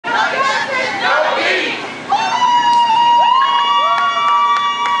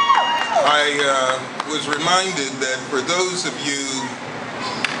was reminded that for those of you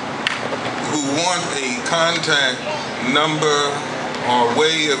who want a contact number or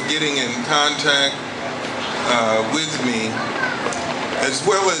way of getting in contact with me, as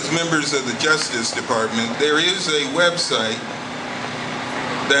well as members of the Justice Department, there is a website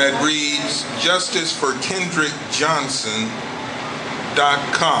that reads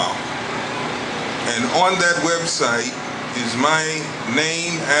justiceforkendrickjohnson.com. And on that website is my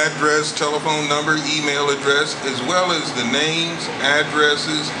name, address, telephone number, email address, as well as the names,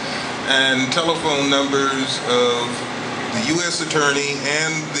 addresses, and telephone numbers of the U.S. Attorney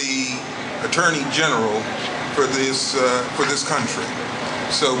and the Attorney General for this country.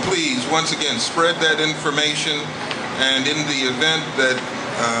 So please, once again, spread that information, and in the event that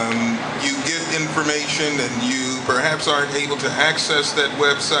you get information and you perhaps aren't able to access that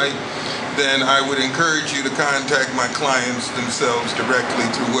website, then I would encourage you to contact my clients themselves directly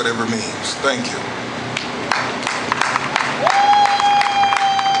through whatever means. Thank you.